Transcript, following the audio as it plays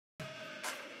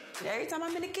Every time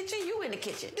I'm in the kitchen, you in the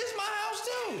kitchen. This is my house,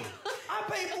 too. I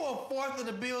pay for a fourth of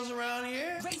the bills around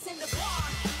here. Racing the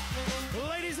bar.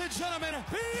 Ladies and gentlemen,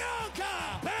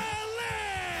 Bianca,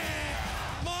 Belair,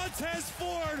 Montez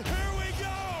Ford, here we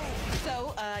go.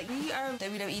 So, we are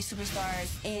WWE superstars,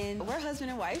 and we're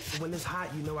husband and wife. When it's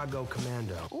hot, you know I go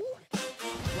commando. Ooh.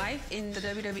 Life in the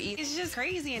WWE is just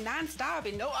crazy and nonstop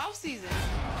and no off season.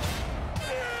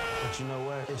 But you know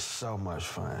what? It's so much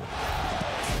fun.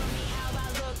 How I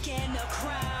look in the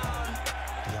crown.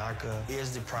 Bianca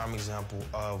is the prime example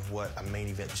of what a main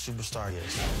event superstar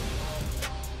is.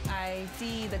 I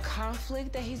see the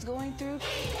conflict that he's going through.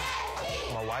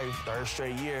 My wife, third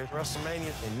straight year,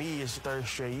 WrestleMania, and me is third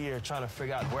straight year trying to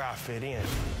figure out where I fit in.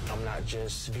 I'm not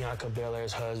just Bianca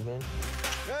Belair's husband.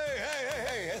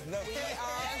 Hey, that's nothing. We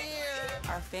are here.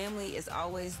 Our family is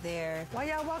always there. Why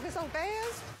y'all walking so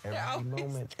fast?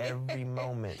 Every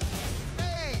moment.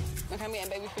 Hey! I'm getting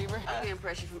baby fever. I'm getting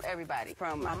pressure from everybody.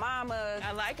 From my mama.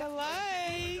 I like.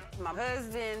 My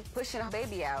husband pushing a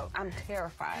baby out. I'm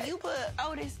terrified. You put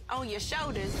Otis on your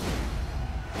shoulders.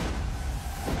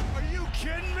 Are you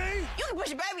kidding me? You can push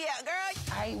your baby out,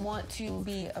 girl. I want to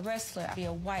be a wrestler, be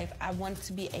a wife. I want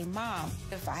to be a mom.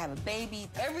 If I have a baby,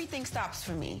 everything stops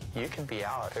for me. You can be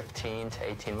out 15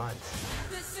 to 18 months.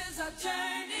 This is a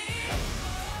journey.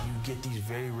 You get these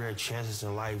very rare chances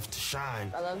in life to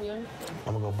shine. I love you.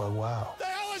 I'm gonna go bug wild. The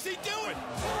hell is he doing?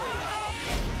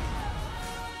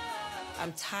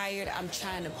 I'm tired. I'm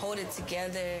trying to hold it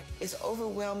together. It's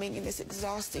overwhelming and it's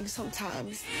exhausting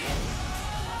sometimes.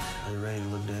 Are you ready to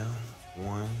look down?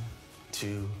 1,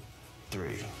 2, 3.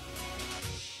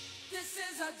 This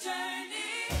is a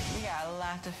journey. We got a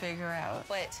lot to figure out,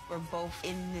 but we're both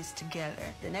in this together.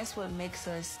 And that's what makes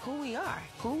us who we are.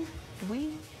 Who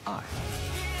we are.